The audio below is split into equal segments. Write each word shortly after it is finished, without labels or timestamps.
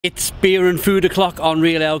It's beer and food o'clock on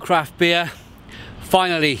Real Ale Craft Beer.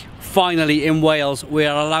 Finally in Wales we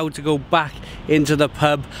are allowed to go back into the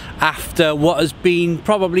pub after what has been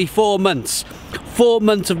probably 4 months. 4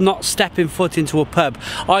 months of not stepping foot into a pub.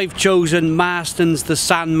 I've chosen Marston's the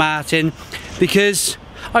San Martin because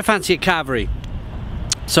I fancy a Carvery.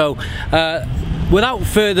 So without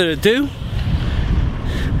further ado,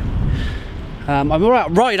 I'm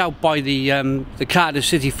right out by the Cardiff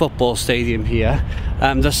City football stadium here.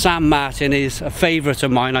 The San Martin is a favourite of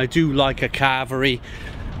mine. I do like a Carvery.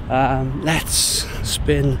 Let's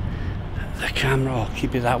spin the camera. I'll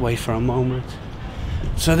keep it that way for a moment.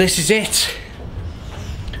 So this is it.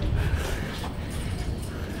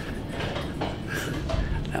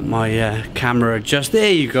 Let my camera adjust.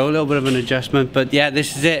 There you go, a little bit of an adjustment. But yeah,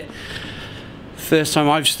 this is it. First time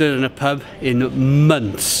I've stood in a pub in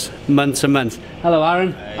months and months. Hello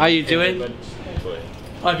Aaron, how you doing?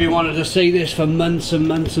 I've been wanting to say this for months and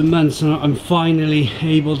months and months, and I'm finally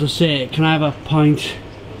able to say it. Can I have a pint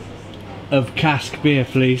of Cask beer,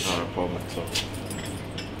 please? Not a problem at all.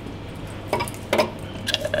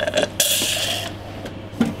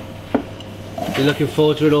 You're looking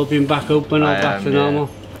forward to it all being back open, all back to normal?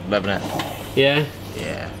 Loving it. Yeah?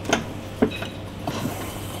 Yeah.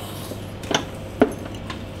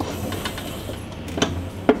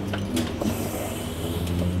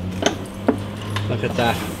 Look at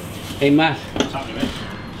that. Hey Matt. What's happening, mate?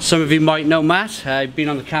 Some of you might know Matt. Been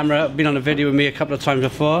on the camera, been on a video with me a couple of times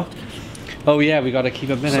before. Oh yeah, we got to keep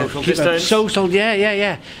a bit social of distance. Social,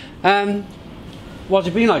 yeah. What's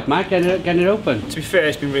it been like, Matt, getting it open? To be fair,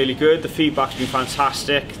 it's been really good. The feedback's been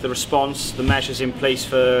fantastic. The response, the measures in place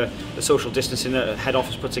for the social distancing that head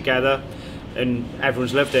office put together, and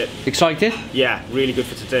everyone's loved it. Excited? Yeah, really good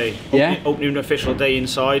for today. Yeah? Opening official day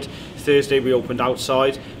inside. Thursday we opened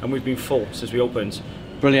outside, and we've been full since we opened.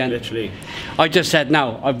 Brilliant. Literally. I just said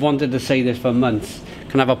now, I've wanted to say this for months.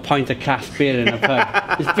 Can I have a pint of Cask beer in a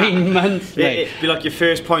pub? It's been months, mate. It'd be like your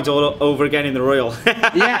first pint all over again in the Royal.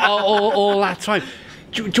 Yeah, all that time.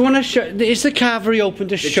 Do you want to show? Is the Carvery open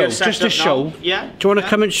to show? Just a show. Now. Yeah. Do you want to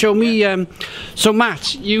come and show me? So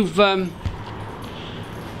Matt, you've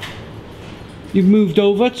moved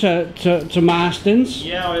over to Marston's.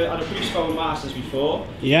 Yeah, I had a brief spell with Marston's before.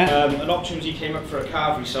 Yeah. An opportunity came up for a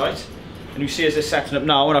Carvery site, and you see as they're setting up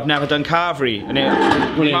now, and I've never done Carvery, and the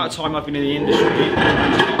amount of time I've been in the industry,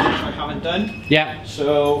 I haven't done. Yeah.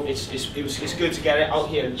 So it's good to get it out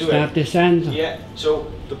here and do Start it. this end. Yeah.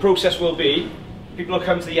 So the process will be, people will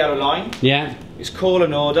come to the yellow line. Yeah. It's call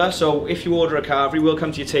and order. So if you order a Carvery, we'll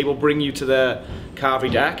come to your table, bring you to the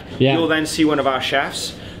Carvery deck. Yeah. You'll then see one of our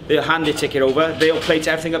chefs. They'll hand their ticket over. They'll plate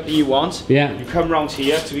everything up that you want. Yeah. You come round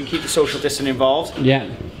here so we can keep the social distance involved. Yeah.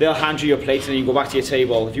 They'll hand you your plate and then you go back to your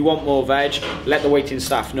table. If you want more veg, let the waiting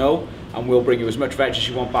staff know, and we'll bring you as much veg as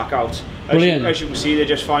you want back out. Brilliant. As you can see, they're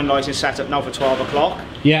just finalising setup now for 12 o'clock.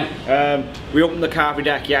 Yeah. We opened the Carvery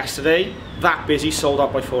deck yesterday. That busy, sold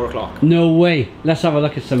out by 4 o'clock. No way. Let's have a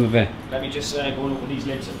look at some of it. Let me just go and open these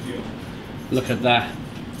lids up for you. Look at that.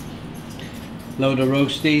 Load of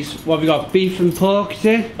roasties. What have we got? Beef and pork, is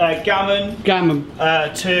it? Gammon,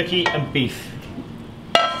 turkey and beef.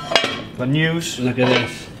 The news. Look at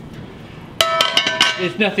this.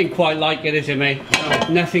 There's nothing quite like it, is it, mate? No.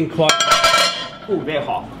 Nothing quite. Oh, they're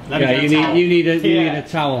hot. Yeah, you need a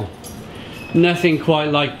towel. Nothing quite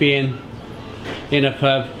like being in a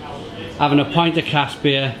pub, having a pint of Cask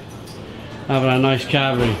beer, having a nice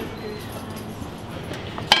Carvery.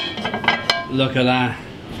 Look at that.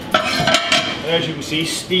 As you can see,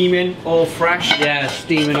 steaming, all fresh. Yeah,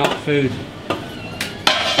 steaming hot food.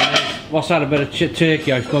 What's that, a bit of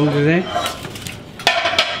turkey, I suppose, is it?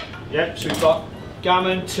 Yep, so we've got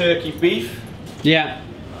gammon, turkey, beef. Yeah.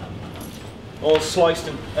 All sliced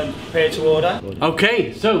and prepared to order.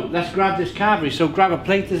 Okay, so let's grab this Carvery. So grab a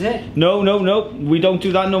plate, is it? No, we don't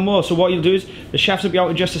do that no more. So what you'll do is, the chefs will be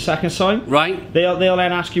out in just a second's time. Right. They'll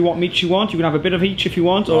then ask you what meat you want. You can have a bit of each if you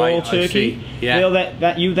want, or right, all turkey. I see. Yeah. They'll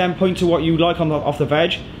let you then point to what you like off the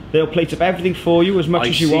veg. They'll plate up everything for you as much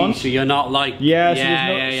as you want. So you're not like we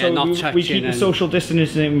keep the social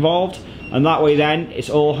distancing involved, and that way then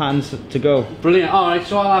it's all hands to go. Brilliant. All right,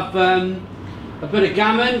 so I'll have a bit of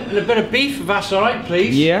gammon and a bit of beef, if that's all right,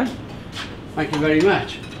 please. Yeah. Thank you very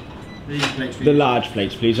much. The large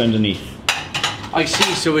plates, please, underneath. I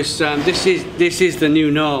see. So it's this is the new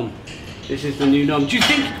norm. This is the new norm. Do you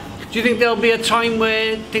think there'll be a time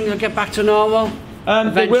where things will get back to normal?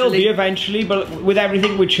 There will be eventually, but with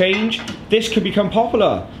everything would change. This could become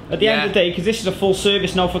popular at the end of the day, because this is a full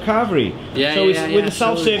service now for Carvery. So with the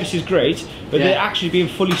self-service is great, but they're actually being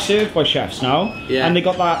fully served by chefs now, and they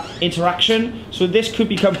got that interaction. So this could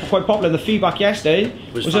become quite popular. The feedback yesterday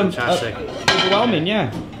was fantastic, overwhelming.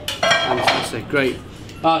 Fantastic, great.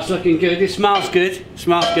 Oh, it's looking good. It smells good. It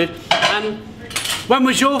smells good. And when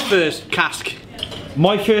was your first cask?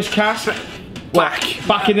 My first cask.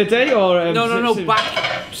 Back in the day, or no,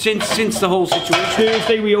 back since the whole situation.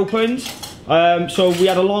 Thursday we opened. So we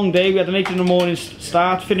had a long day. We had an 8 in the morning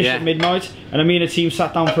start, finished at midnight, and me and the team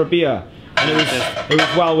sat down for a beer, and it was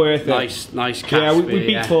well worth it. Nice cask. Yeah, we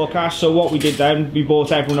beat forecast. So what we did then, we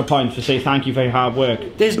bought everyone a pint to say thank you for your hard work.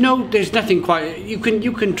 There's nothing quite. You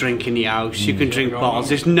can drink in the house. You can drink bottles.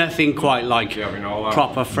 There's nothing quite like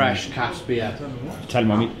proper fresh cask beer. Tell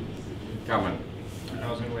mummy. Come on.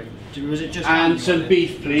 Was it just and some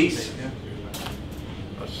beef, please.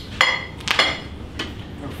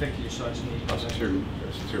 That's too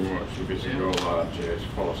much.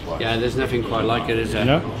 Yeah, there's nothing quite like it, is there?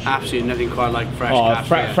 No. Absolutely nothing quite like fresh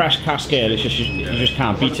cask. Fresh cask ale, you just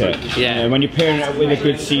can't beat it. Yeah. When you're pairing it with a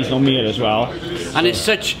good seasonal meal as well. And it's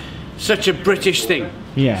such a British thing.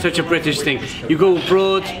 Yeah. Such a British thing. You go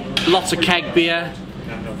abroad, lots of keg beer.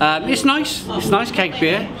 It's nice keg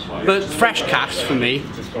beer, but fresh cask for me,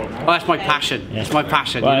 that's my passion. It's my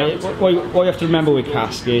passion. Well, you know? What you have to remember with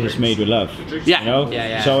cask is it's made with love. Yeah. You know?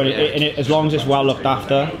 So as long as it's well looked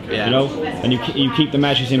after, you know, and you keep the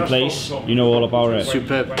measures in place, you know all about it.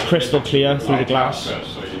 Superb. Crystal clear through the glass.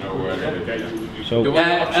 So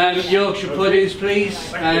Yorkshire puddings,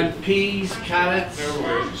 please. Peas, carrots.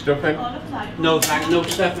 Stuffing? No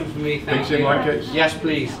stuffing for me, thank you. Yes,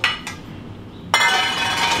 please.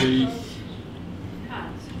 Peas.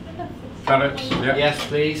 Carrots, yeah. Yes,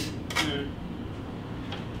 please.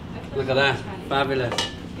 Look at that, fabulous.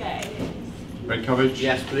 Red cabbage.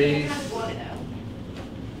 Yes, please.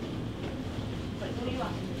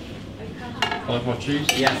 Cauliflower cheese.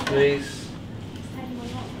 Yes, please.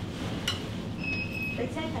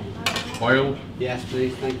 Boiled. Yes,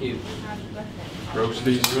 please, thank you.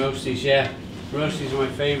 Roasties. Roasties, yeah. Roasties are my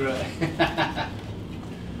favourite.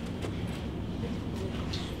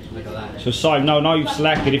 Look at that. So Simon, now you've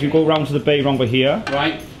selected, if you go round to the bay round by here.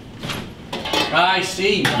 Right. I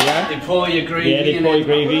see. Yeah. They pour your gravy. Yeah, they pour your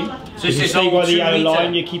gravy. So you see by the yellow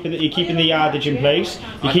line, you're keeping the yardage in place.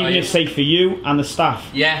 You're keeping it safe for you and the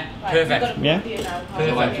staff. Yeah, perfect. Yeah.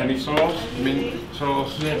 Perfect. Like any sauce, mint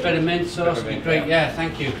sauce. Yeah, a bit of mint sauce would be great. Yeah,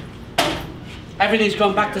 thank you. Everything's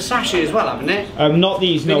gone back to sachet as well, haven't it? Not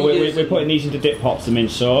these, no, we're putting these into dip pots, the mint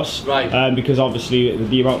sauce. Right. Because obviously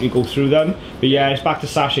the amount you go through them. But yeah, it's back to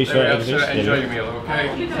sachets for everything. Enjoy your meal,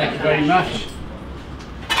 okay? Thank you very much.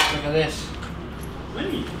 Look at this.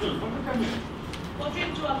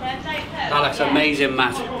 That looks amazing,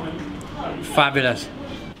 Matt. Fabulous.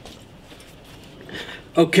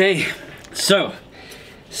 Okay, so,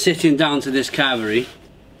 sitting down to this Carvery.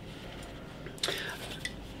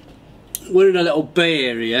 We're in a little bay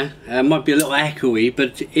area, might be a little echoey,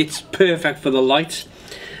 but it's perfect for the light.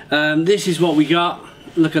 This is what we got,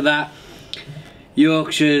 look at that.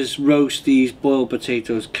 Yorkshires, roasties, boiled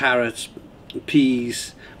potatoes, carrots,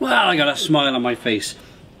 peas. Well, I got a smile on my face.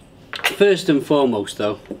 First and foremost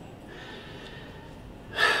though,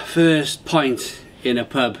 first pint in a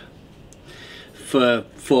pub for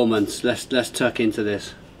 4 months. Let's tuck into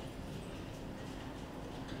this.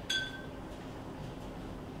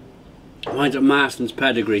 Mine's at Marston's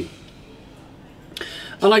Pedigree,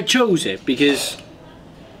 and I chose it because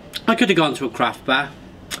I could have gone to a craft bar,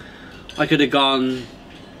 I could have gone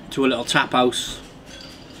to a little tap house,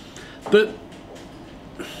 but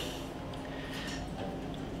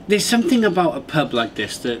there's something about a pub like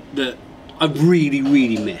this that I've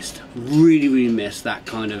really missed. Really missed that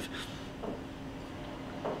kind of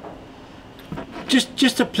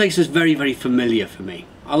just a place that's very familiar for me.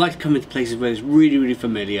 I like to come into places where it's really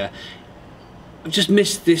familiar. I've just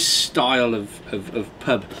missed this style of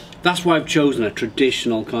pub. That's why I've chosen a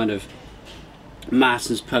traditional kind of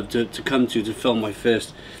Marston's pub to come to film my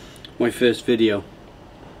first video.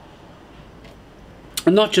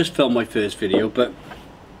 And not just film my first video, but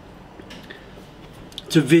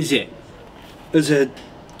to visit as a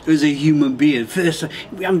human being. First,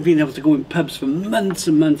 we haven't been able to go in pubs for months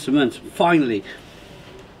and months and months. Finally,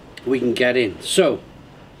 we can get in. So,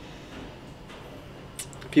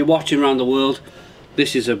 if you're watching around the world,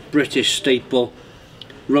 this is a British staple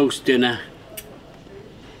roast dinner,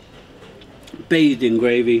 bathed in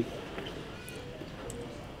gravy.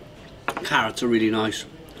 Carrots are really nice,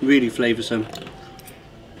 really flavoursome.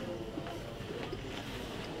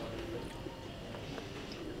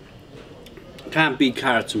 Can't beat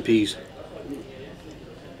carrots and peas.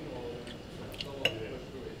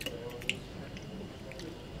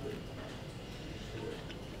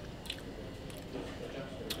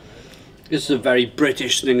 This is a very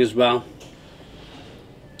British thing as well.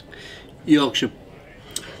 Yorkshire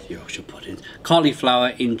pudding.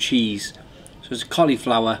 Cauliflower in cheese. So it's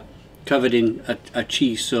cauliflower covered in a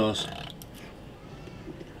cheese sauce.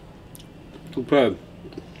 Superb.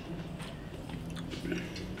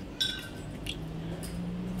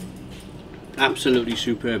 Absolutely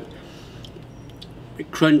superb. A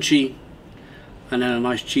bit crunchy and then a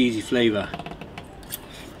nice cheesy flavour.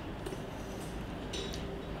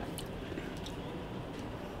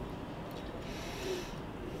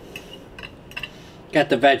 Get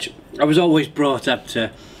the veg. I was always brought up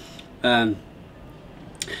to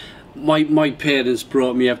my parents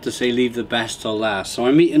brought me up to say leave the best till last, so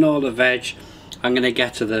I'm eating all the veg. I'm going to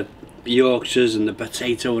get to the Yorkshires and the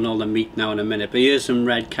potato and all the meat now in a minute, but here's some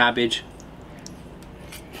red cabbage.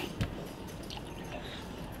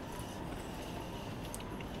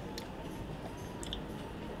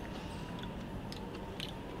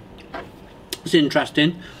 It's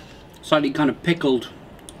interesting, slightly kind of pickled,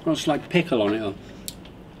 got a slight pickle on it,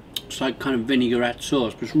 it's like kind of vinaigrette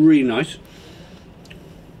sauce, but it's really nice.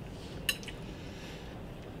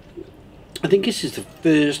 I think this is the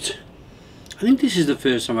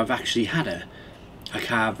first time I've actually had a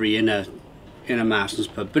Carvery in a Marston's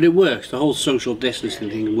pub, but it works. The whole social distancing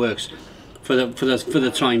thing works for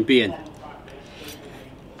the time being,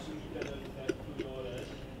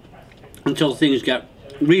 until things get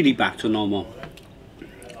really back to normal.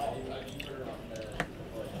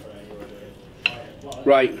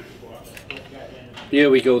 Right, here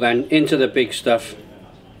we go then, into the big stuff,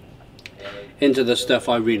 into the stuff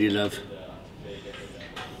I really love.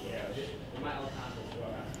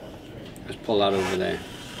 Let's pull that over there.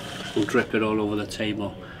 We'll drip it all over the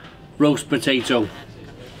table. Roast potato.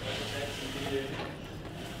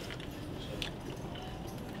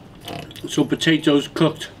 So potatoes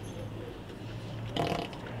cooked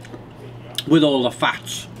with all the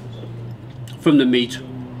fats from the meat.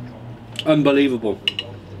 Unbelievable.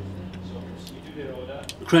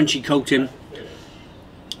 Crunchy coating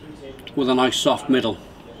with a nice soft middle.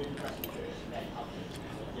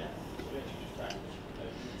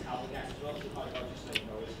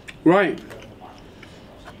 Right,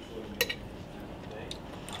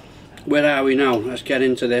 where are we now? Let's get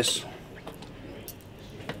into this.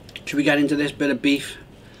 Should we get into this bit of beef?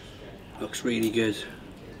 Looks really good.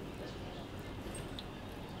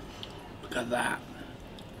 Look at that.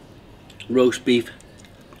 Roast beef.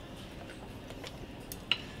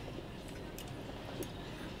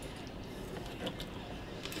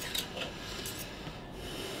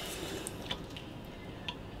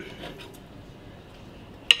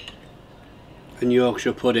 And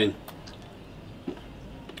Yorkshire pudding.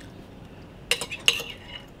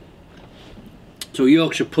 So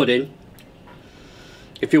Yorkshire pudding,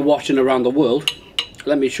 if you're watching around the world,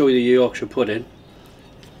 let me show you the Yorkshire pudding.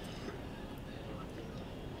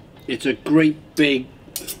 It's a great big,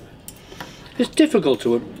 it's difficult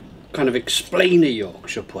to kind of explain a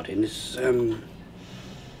Yorkshire pudding. It's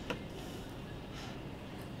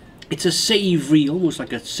a savoury, almost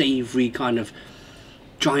like a savoury kind of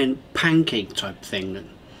giant pancake type thing that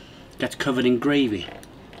gets covered in gravy.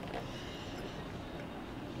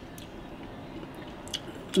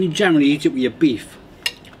 You generally eat it with your beef,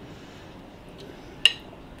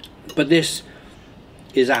 but this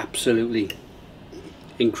is absolutely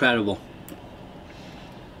incredible.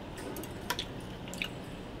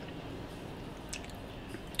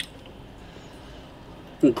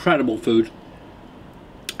 Incredible food.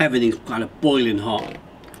 Everything's kind of boiling hot.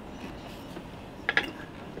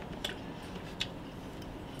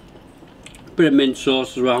 Bit of mint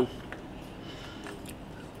sauce as well.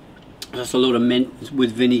 That's a load of mint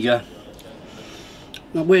with vinegar.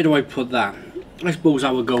 Now where do I put that? I suppose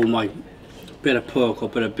I would go with my bit of pork or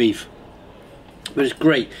bit of beef. But it's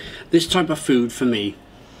great. This type of food for me,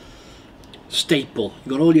 staple.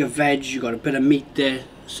 You got all your veg, you got a bit of meat there,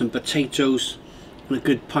 some potatoes, and a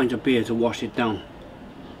good pint of beer to wash it down.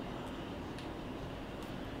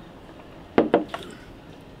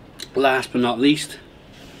 Last but not least,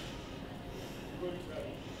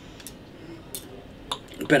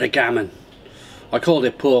 a bit of gammon. I called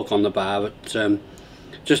it pork on the bar, but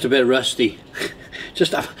just a bit rusty.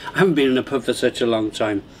 I haven't been in a pub for such a long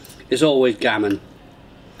time. It's always gammon.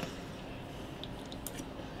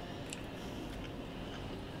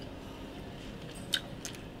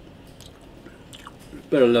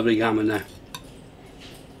 Bit of lovely gammon there.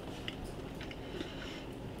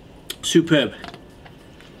 Superb.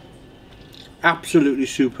 Absolutely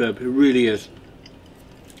superb, it really is.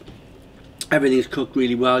 Everything's cooked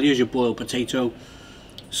really well. Here's your boiled potato,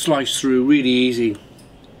 sliced through really easy.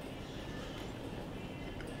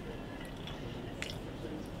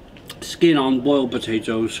 Skin on boiled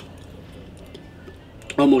potatoes.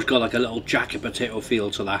 Almost got like a little jacket potato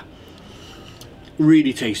feel to that.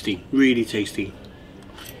 Really tasty, really tasty.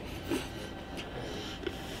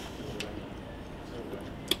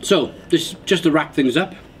 So, this just to wrap things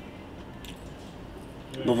up,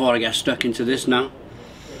 before I get stuck into this now.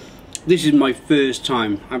 This is my first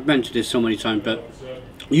time, I've mentioned this so many times, but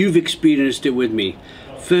you've experienced it with me.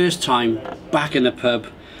 First time back in the pub.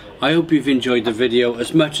 I hope you've enjoyed the video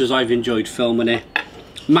as much as I've enjoyed filming it.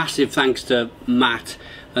 Massive thanks to Matt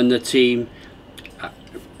and the team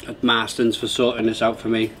at Marston's for sorting this out for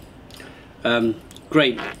me.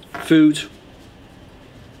 Great food,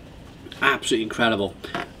 absolutely incredible.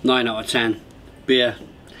 9 out of 10. Beer,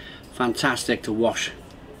 fantastic to wash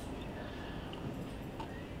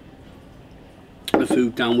the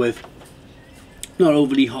food down with. Not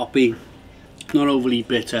overly hoppy, not overly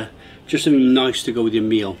bitter, just something nice to go with your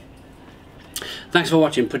meal. Thanks for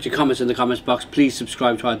watching. Put your comments in the comments box. Please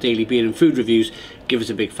subscribe to our daily beer and food reviews. Give us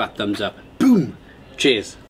a big fat thumbs up. Boom! Cheers.